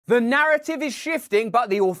The narrative is shifting, but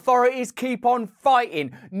the authorities keep on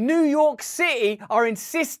fighting. New York City are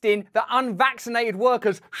insisting that unvaccinated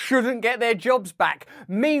workers shouldn't get their jobs back.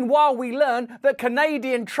 Meanwhile, we learn that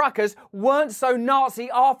Canadian truckers weren't so Nazi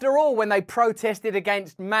after all when they protested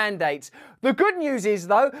against mandates. The good news is,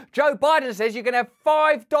 though, Joe Biden says you can have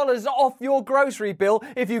 $5 off your grocery bill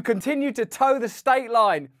if you continue to toe the state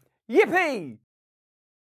line. Yippee!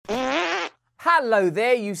 Hello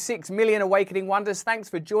there, you 6 million awakening wonders. Thanks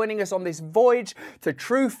for joining us on this voyage to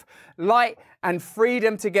truth, light, and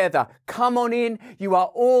freedom together. Come on in. You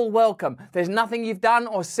are all welcome. There's nothing you've done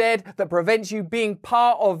or said that prevents you being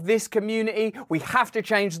part of this community. We have to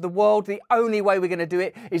change the world. The only way we're going to do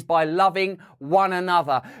it is by loving one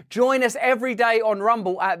another. Join us every day on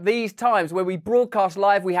Rumble at these times where we broadcast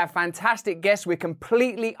live. We have fantastic guests. We're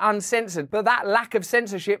completely uncensored. But that lack of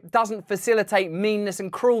censorship doesn't facilitate meanness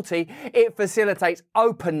and cruelty. It facilitates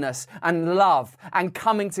openness and love and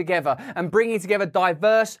coming together and bringing together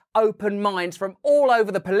diverse, open minds from all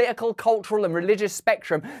over the political, cultural and religious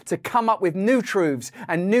spectrum to come up with new truths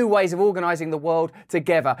and new ways of organising the world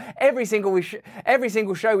together. Every single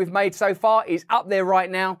show we've made so far is up there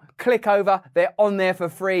right now. Click over. They're on there for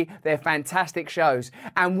free. They're fantastic shows.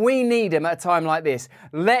 And we need them at a time like this.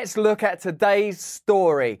 Let's look at today's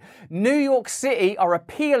story. New York City are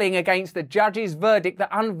appealing against the judge's verdict that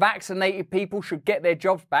unvaccinated people should get their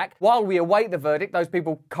jobs back. While we await the verdict, those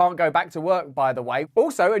people can't go back to work, by the way.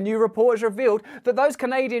 Also, a new report has revealed that those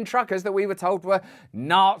Canadian truckers that we were told were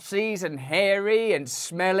Nazis and hairy and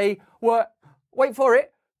smelly were, wait for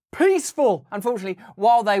it, peaceful. Unfortunately,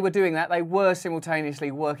 while they were doing that, they were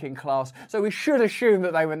simultaneously working class. So we should assume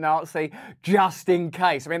that they were Nazi just in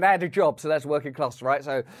case. I mean, they had a job, so that's working class, right?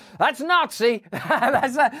 So that's Nazi.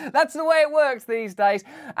 That's the way it works these days.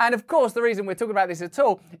 And of course, the reason we're talking about this at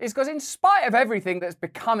all is because in spite of everything that's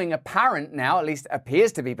becoming apparent now, at least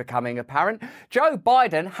appears to be becoming apparent, Joe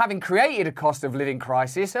Biden, having created a cost of living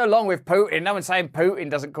crisis, along with Putin, no one's saying Putin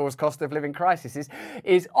doesn't cause cost of living crises,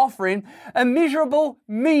 is offering a miserable,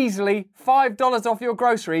 measly $5 off your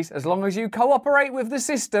groceries as long as you cooperate with the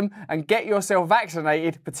system and get yourself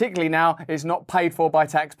vaccinated, particularly now it's not paid for by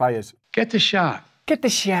taxpayers. Get the shot. Get the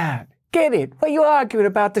shot. Get it. What are you arguing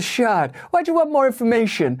about the shot? Why do you want more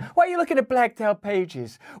information? Why are you looking at blacked out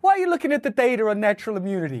pages? Why are you looking at the data on natural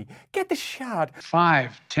immunity? Get the shot.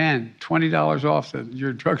 $5, $10, $20 off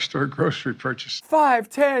your drugstore grocery purchase. 5,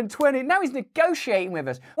 10, 20. Now he's negotiating with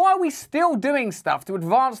us. Why are we still doing stuff to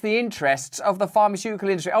advance the interests of the pharmaceutical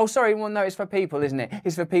industry? Oh, sorry. Well, no, it's for people, isn't it?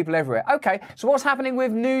 It's for people everywhere. Okay, so what's happening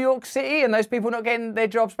with New York City and those people not getting their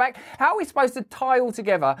jobs back? How are we supposed to tie all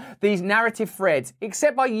together these narrative threads,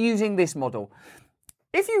 except by using this model?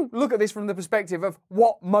 If you look at this from the perspective of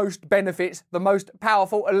what most benefits the most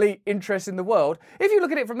powerful elite interests in the world, if you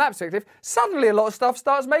look at it from that perspective, suddenly a lot of stuff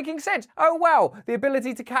starts making sense. Oh wow, the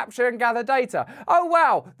ability to capture and gather data. Oh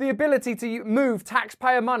wow, the ability to move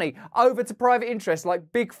taxpayer money over to private interests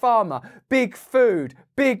like big pharma, big food,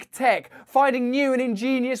 big tech, finding new and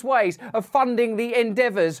ingenious ways of funding the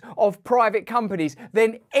endeavours of private companies,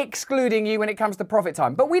 then excluding you when it comes to profit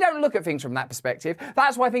time. But we don't look at things from that perspective.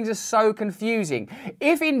 That's why things are so confusing.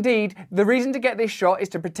 If indeed the reason to get this shot is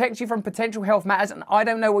to protect you from potential health matters, and I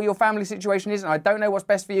don't know what your family situation is, and I don't know what's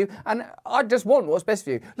best for you, and I just want what's best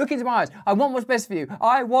for you. Look into my eyes. I want what's best for you.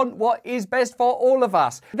 I want what is best for all of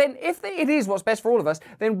us. Then if it is what's best for all of us,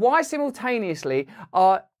 then why simultaneously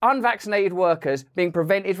are unvaccinated workers being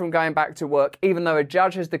prevented from going back to work, even though a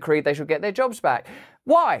judge has decreed they should get their jobs back?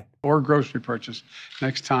 Why? Or grocery purchase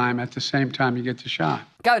next time at the same time you get the shot.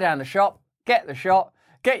 Go down the shop, get the shot,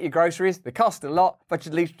 get your groceries. They cost a lot, but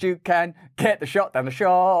at least you can get the shot down the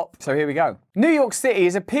shop. So here we go. New York City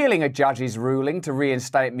is appealing a judge's ruling to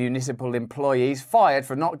reinstate municipal employees fired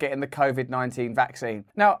for not getting the COVID-19 vaccine.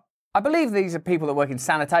 Now, I believe these are people that work in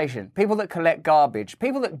sanitation, people that collect garbage,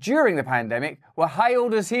 people that during the pandemic were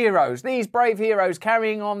hailed as heroes, these brave heroes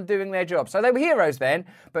carrying on doing their job. So they were heroes then,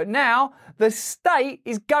 but now the state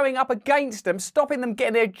is going up against them, stopping them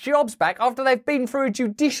getting their jobs back after they've been through a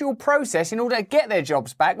judicial process in order to get their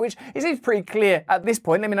jobs back, which is pretty clear at this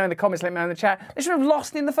point. Let me know in the comments, let me know in the chat. They should have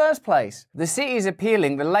lost in the first place. The city is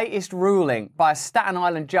appealing the latest ruling by a Staten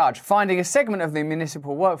Island judge, finding a segment of the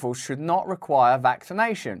municipal workforce should not require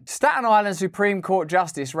vaccination. Staten Island Supreme Court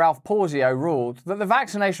Justice Ralph Porzio ruled that the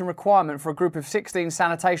vaccination requirement for a group of 16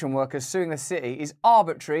 sanitation workers suing the city is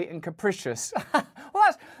arbitrary and capricious. Well,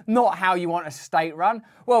 that's not how you want a state run.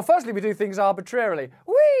 Well, firstly, we do things arbitrarily.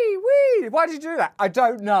 Wee! Why did you do that? I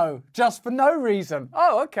don't know. Just for no reason.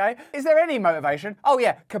 Oh, okay. Is there any motivation? Oh,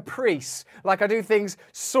 yeah, caprice. Like I do things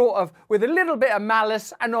sort of with a little bit of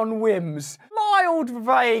malice and on whims. Mild,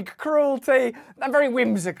 vague cruelty and very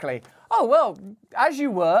whimsically. Oh, well, as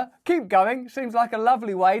you were, keep going. Seems like a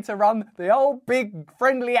lovely way to run the old big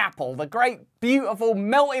friendly apple, the great beautiful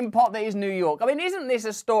melting pot that is New York. I mean, isn't this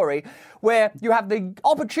a story where you have the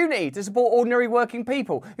opportunity to support ordinary working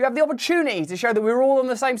people? You have the opportunity to show that we're all on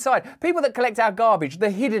the same side. People that collect our garbage,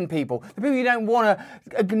 the hidden people, the people you don't want to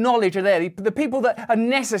acknowledge are there, the people that are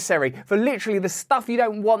necessary for literally the stuff you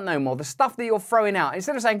don't want no more, the stuff that you're throwing out.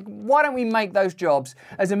 Instead of saying, why don't we make those jobs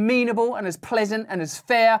as amenable and as pleasant and as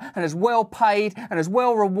fair and as well paid and as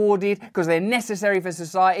well rewarded because they're necessary for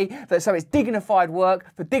society, so it's dignified work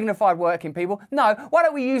for dignified working people. No, why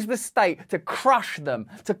don't we use the state to crush them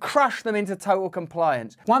into total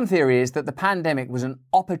compliance? One theory is that the pandemic was an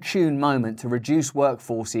opportune moment to reduce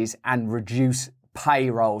workforces and reduce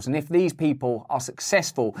payrolls. And if these people are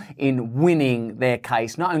successful in winning their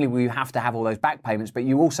case, not only will you have to have all those back payments, but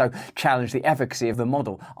you also challenge the efficacy of the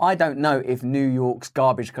model. I don't know if New York's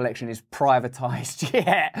garbage collection is privatised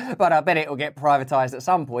yet, but I bet it will get privatised at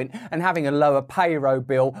some point, and having a lower payroll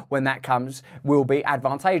bill when that comes will be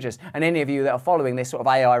advantageous. And any of you that are following this sort of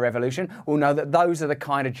AI revolution will know that those are the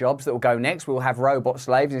kind of jobs that will go next. We'll have robot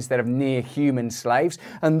slaves instead of near human slaves,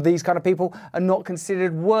 and these kind of people are not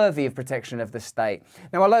considered worthy of protection of the state.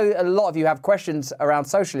 Now, although a lot of you have questions around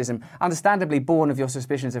socialism, understandably born of your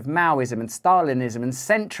suspicions of Maoism and Stalinism and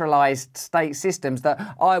centralised state systems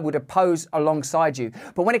that I would oppose alongside you.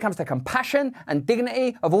 But when it comes to compassion and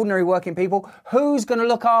dignity of ordinary working people, who's going to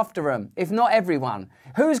look after them, if not everyone?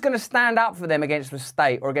 Who's going to stand up for them against the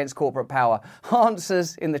state or against corporate power?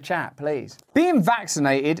 Answers in the chat, please. Being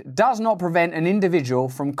vaccinated does not prevent an individual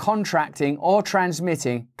from contracting or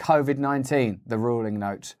transmitting COVID-19, the ruling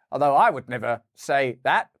notes. Although I would never say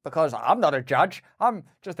that because I'm not a judge. I'm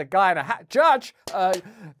just a guy in a hat. Judge,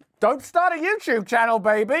 don't start a YouTube channel,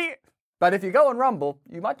 baby. But if you go on Rumble,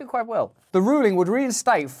 you might do quite well. The ruling would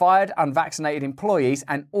reinstate fired unvaccinated employees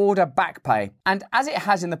and order back pay. And as it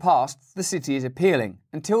has in the past, the city is appealing.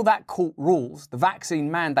 Until that court rules, the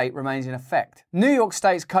vaccine mandate remains in effect. New York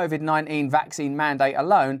State's COVID-19 vaccine mandate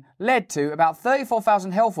alone led to about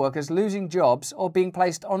 34,000 health workers losing jobs or being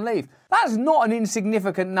placed on leave. That's not an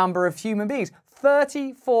insignificant number of human beings.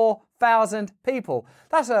 34,000 people.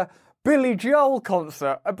 That's a Billy Joel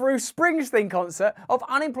concert, a Bruce Springsteen concert of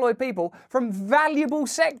unemployed people from valuable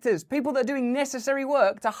sectors, people that are doing necessary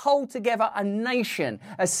work to hold together a nation,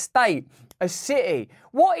 a state, a city.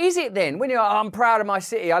 What is it then? When you're like, I'm proud of my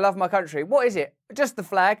city, I love my country. What is it? Just the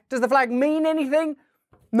flag? Does the flag mean anything?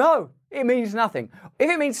 No. It means nothing. If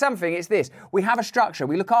it means something, it's this. We have a structure,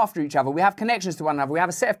 we look after each other, we have connections to one another, we have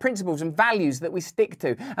a set of principles and values that we stick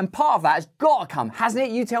to. And part of that has got to come, hasn't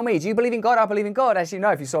it? You tell me. Do you believe in God? I believe in God. As you know,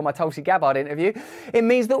 if you saw my Tulsi Gabbard interview, it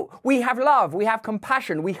means that we have love, we have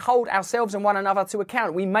compassion, we hold ourselves and one another to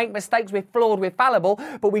account. We make mistakes, we're flawed, we're fallible,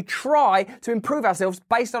 but we try to improve ourselves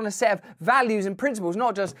based on a set of values and principles,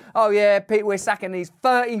 not just, oh yeah, Pete, we're sacking these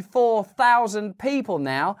 34,000 people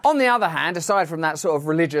now. On the other hand, aside from that sort of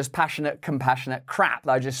religious, passionate, compassionate crap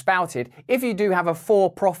that I just spouted, if you do have a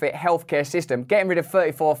for-profit healthcare system, getting rid of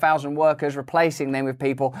 34,000 workers, replacing them with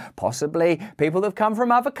people, possibly people that have come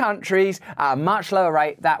from other countries at a much lower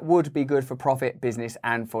rate, that would be good for profit, business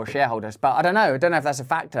and for shareholders. But I don't know if that's a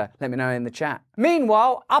factor. Let me know in the chat.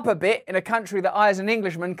 Meanwhile, up a bit in a country that I as an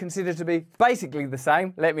Englishman consider to be basically the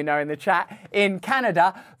same, let me know in the chat, in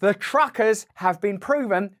Canada, the truckers have been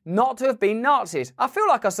proven not to have been Nazis. I feel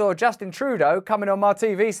like I saw Justin Trudeau coming on my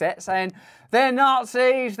TV set saying, they're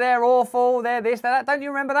Nazis, they're awful, they're this, they're that. Don't you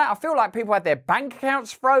remember that? I feel like people had their bank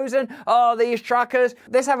accounts frozen. Oh, these truckers.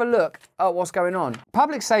 Let's have a look at what's going on.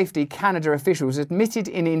 Public Safety Canada officials admitted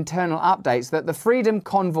in internal updates that the Freedom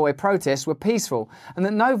Convoy protests were peaceful and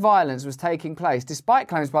that no violence was taking place, despite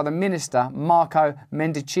claims by the minister, Marco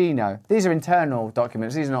Mendicino. These are internal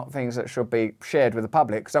documents. These are not things that should be shared with the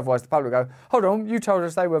public, because otherwise the public go, hold on, you told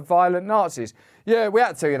us they were violent Nazis. Yeah, we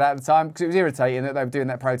had to tell you that at the time because it was irritating that they were doing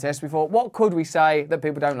that protest. We thought, what could we say that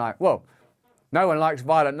people don't like? Well, no one likes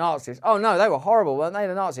violent Nazis. Oh no, they were horrible, weren't they,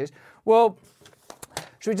 the Nazis? Well,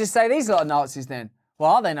 should we just say these lot are Nazis then? Well,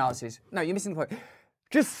 are they Nazis? No, you're missing the point.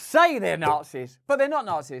 just say they're Nazis, but they're not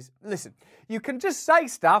Nazis. Listen, you can just say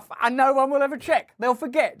stuff and no one will ever check. They'll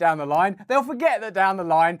forget down the line. They'll forget that down the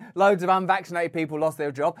line, loads of unvaccinated people lost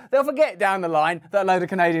their job. They'll forget down the line that a load of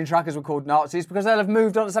Canadian truckers were called Nazis because they'll have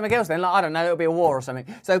moved on to something else then. Like, I don't know, it'll be a war or something.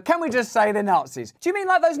 So can we just say they're Nazis? Do you mean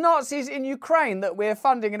like those Nazis in Ukraine that we're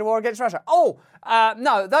funding in a war against Russia? Oh,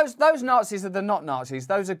 no, those Nazis are the not Nazis.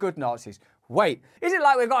 Those are good Nazis. Wait, is it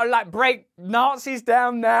like we've got to like break Nazis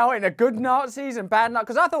down now into good Nazis and bad Nazis?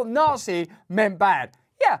 Because I thought Nazi meant bad.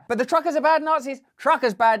 Yeah, but the truckers are bad Nazis,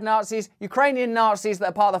 truckers bad Nazis, Ukrainian Nazis that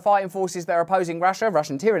are part of the fighting forces that are opposing Russia,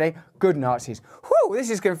 Russian tyranny, good Nazis. Whew, this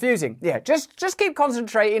is confusing. Yeah, just keep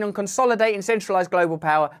concentrating on consolidating centralised global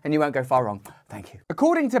power and you won't go far wrong. Thank you.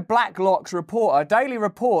 According to Blacklock's reporter, daily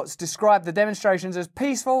reports describe the demonstrations as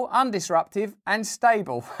peaceful, undisruptive and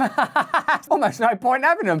stable. Almost no point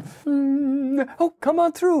having them. Oh, come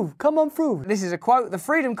on through, come on through. This is a quote. The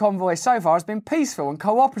Freedom Convoy so far has been peaceful and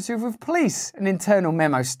cooperative with police, an internal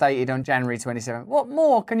memo stated on January 27th. What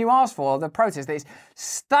more can you ask for? The protest is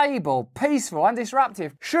stable, peaceful,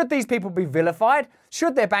 undisruptive. Should these people be vilified?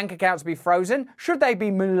 Should their bank accounts be frozen? Should they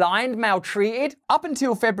be maligned, maltreated? Up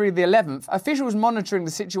until February the 11th, officials monitoring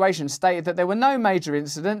the situation stated that there were no major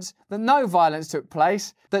incidents, that no violence took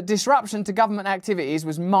place, that disruption to government activities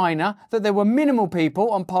was minor, that there were minimal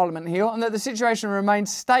people on Parliament Hill, and that the situation remained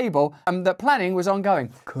stable and that planning was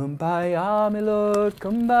ongoing. Kumbaya, my lord,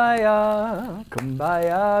 kumbaya,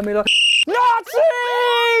 kumbaya, my lord.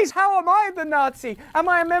 Nazis! How am I the Nazi? Am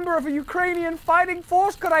I a member of a Ukrainian fighting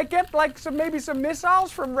force? Could I get like maybe some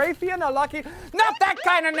missiles from Raytheon or Lucky? Not that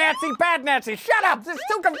kind of Nazi, bad Nazi. Shut up, this is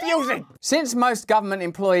too confusing. Since most government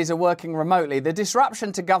employees are working remotely, the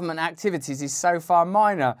disruption to government activities is so far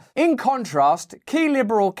minor. In contrast, key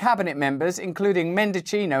Liberal cabinet members, including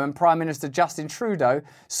Mendicino and Prime Minister Justin Trudeau,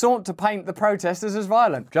 sought to paint the protesters as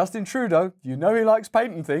violent. Justin Trudeau, you know he likes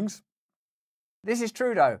painting things. This is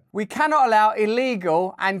Trudeau. We cannot allow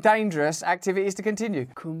illegal and dangerous activities to continue.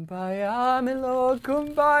 Kumbaya, my lord,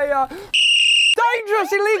 kumbaya.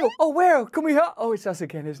 Dangerous, illegal. Oh, where? Can we hurt? Oh, it's us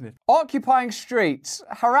again, isn't it? Occupying streets,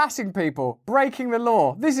 harassing people, breaking the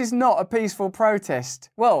law. This is not a peaceful protest.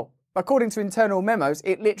 Well, according to internal memos,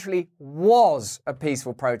 it literally was a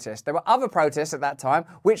peaceful protest. There were other protests at that time,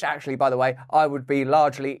 which actually, by the way, I would be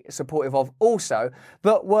largely supportive of also,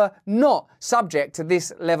 but were not subject to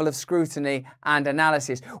this level of scrutiny and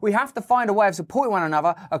analysis. We have to find a way of supporting one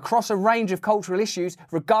another across a range of cultural issues,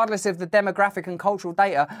 regardless of the demographic and cultural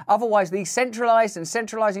data. Otherwise, these centralised and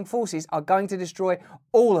centralising forces are going to destroy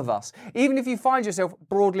all of us. Even if you find yourself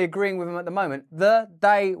broadly agreeing with them at the moment, the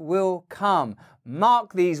day will come.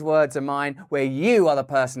 Mark these words of mine, where you are the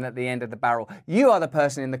person at the end of the barrel. You are the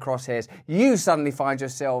person in the crosshairs. You suddenly find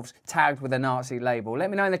yourselves tagged with a Nazi label. Let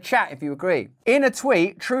me know in the chat if you agree. In a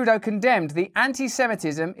tweet, Trudeau condemned the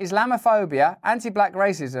anti-Semitism, Islamophobia, anti-black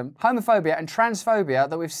racism, homophobia and transphobia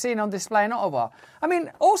that we've seen on display in Ottawa. I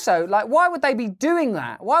mean, also, like, why would they be doing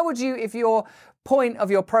that? Why would you, if you're point of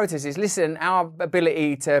your protest is, listen, our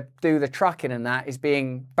ability to do the trucking and that is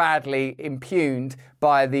being badly impugned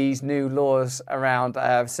by these new laws around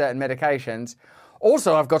certain medications.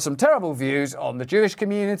 Also, I've got some terrible views on the Jewish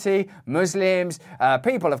community, Muslims,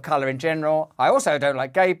 people of colour in general. I also don't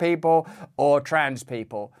like gay people or trans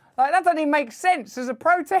people. Like, that doesn't even make sense as a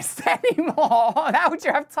protest anymore. How would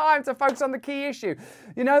you have time to focus on the key issue?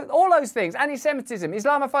 You know, all those things. Anti-Semitism,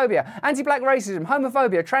 Islamophobia, anti-black racism,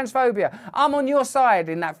 homophobia, transphobia. I'm on your side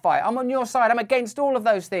in that fight. I'm on your side. I'm against all of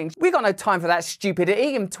those things. We got no time for that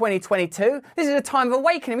stupidity in 2022. This is a time of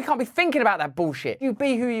awakening. We can't be thinking about that bullshit. You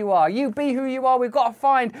be who you are. You be who you are. We've got to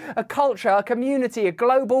find a culture, a community, a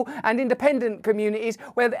global and independent communities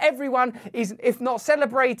where everyone is, if not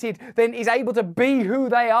celebrated, then is able to be who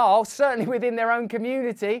they are. Certainly within their own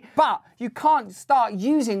community. But you can't start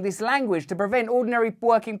using this language to prevent ordinary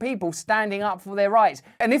working people standing up for their rights.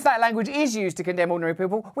 And if that language is used to condemn ordinary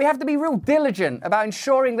people, we have to be real diligent about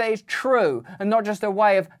ensuring that it's true and not just a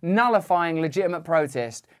way of nullifying legitimate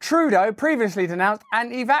protest. Trudeau previously denounced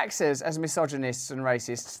anti-vaxxers as misogynists and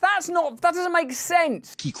racists. That doesn't make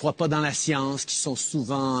sense. Qui croient pas dans la science, qui sont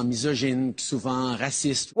souvent misogynes, souvent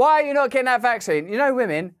racistes. Why are you not getting that vaccine? You know,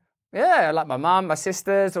 women, yeah, like my mum, my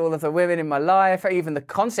sisters, all of the women in my life, even the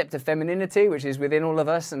concept of femininity, which is within all of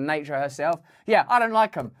us and nature herself. Yeah, I don't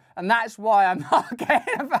like them. And that's why I'm not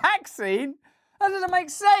getting a vaccine. That doesn't make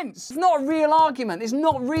sense. It's not a real argument. It's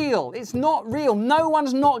not real. It's not real. No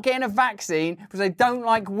one's not getting a vaccine because they don't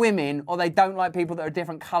like women or they don't like people that are a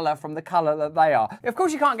different colour from the colour that they are. Of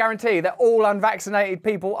course, you can't guarantee that all unvaccinated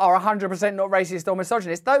people are 100% not racist or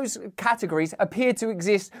misogynist. Those categories appear to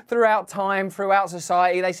exist throughout time, throughout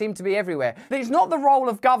society. They seem to be everywhere. But it's not the role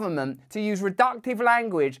of government to use reductive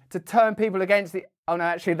language to turn people against the... Oh no,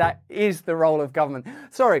 actually that is the role of government.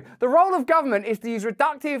 Sorry, the role of government is to use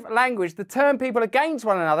reductive language to turn people against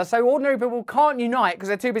one another so ordinary people can't unite because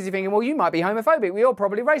they're too busy thinking, well, you might be homophobic, well, you're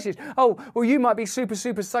probably racist. Oh, well, you might be super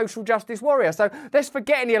social justice warrior. So let's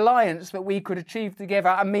forget any alliance that we could achieve together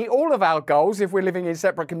and meet all of our goals if we're living in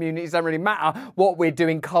separate communities. It doesn't really matter what we're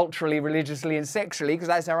doing culturally, religiously and sexually because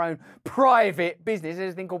that's our own private business.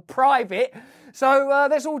 There's a thing called private. So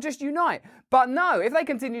let's all just unite. But no, if they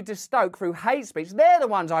continue to stoke through hate speech, they're the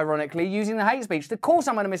ones, ironically, using the hate speech to call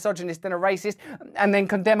someone a misogynist and a racist and then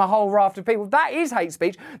condemn a whole raft of people. That is hate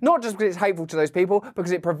speech, not just because it's hateful to those people,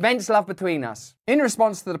 because it prevents love between us. In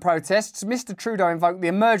response to the protests, Mr. Trudeau invoked the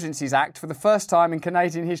Emergencies Act for the first time in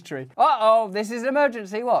Canadian history. Uh-oh, this is an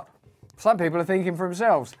emergency, what? Some people are thinking for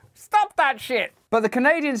themselves. Stop that shit! But the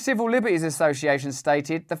Canadian Civil Liberties Association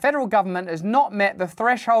stated the federal government has not met the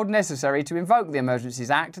threshold necessary to invoke the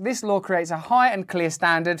Emergencies Act. This law creates a high and clear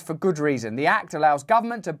standard for good reason. The Act allows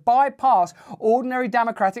government to bypass ordinary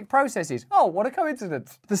democratic processes. Oh, what a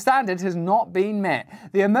coincidence. The standard has not been met.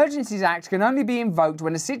 The Emergencies Act can only be invoked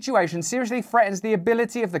when a situation seriously threatens the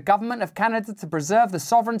ability of the government of Canada to preserve the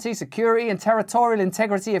sovereignty, security and territorial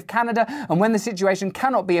integrity of Canada and when the situation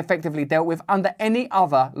cannot be effectively dealt with under any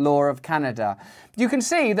other law of Canada. You can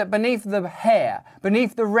see that beneath the hair,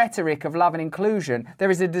 beneath the rhetoric of love and inclusion,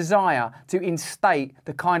 there is a desire to instate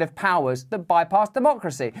the kind of powers that bypass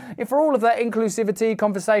democracy. If for all of that inclusivity,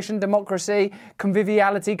 conversation, democracy,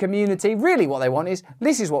 conviviality, community, really what they want is,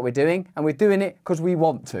 this is what we're doing, and we're doing it because we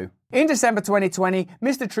want to. In December 2020,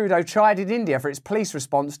 Mr. Trudeau chided India for its police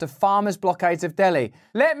response to farmers' blockades of Delhi.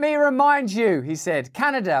 Let me remind you, he said,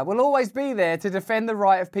 Canada will always be there to defend the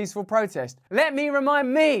right of peaceful protest. Let me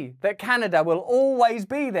remind me that Canada will always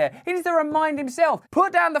be there. He needs to remind himself.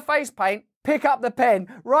 Put down the face paint. Pick up the pen,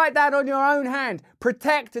 write that on your own hand.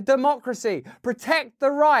 Protect democracy, protect the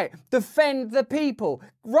right, defend the people.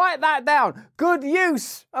 Write that down. Good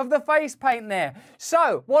use of the face paint there.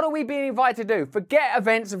 So, what are we being invited to do? Forget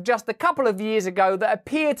events of just a couple of years ago that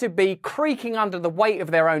appear to be creaking under the weight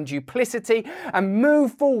of their own duplicity and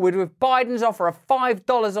move forward with Biden's offer of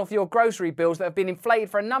 $5 off your grocery bills that have been inflated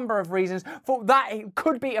for a number of reasons. For that, it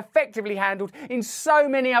could be effectively handled in so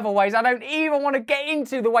many other ways. I don't even want to get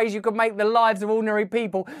into the ways you could make the lives of ordinary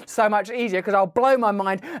people so much easier because I'll blow my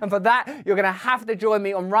mind, and for that you're going to have to join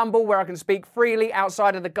me on Rumble where I can speak freely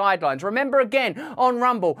outside of the guidelines. Remember again, on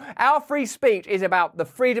Rumble, our free speech is about the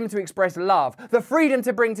freedom to express love, the freedom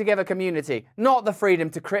to bring together community, not the freedom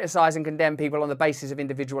to criticise and condemn people on the basis of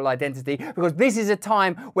individual identity, because this is a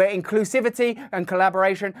time where inclusivity and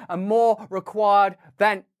collaboration are more required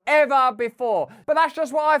than ever before. But that's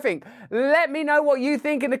just what I think. Let me know what you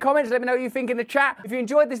think in the comments. Let me know what you think in the chat. If you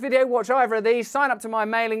enjoyed this video, watch either of these, sign up to my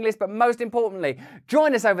mailing list, but most importantly,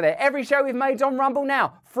 join us over there. Every show we've made is on Rumble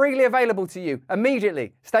now, freely available to you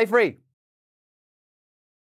immediately. Stay free.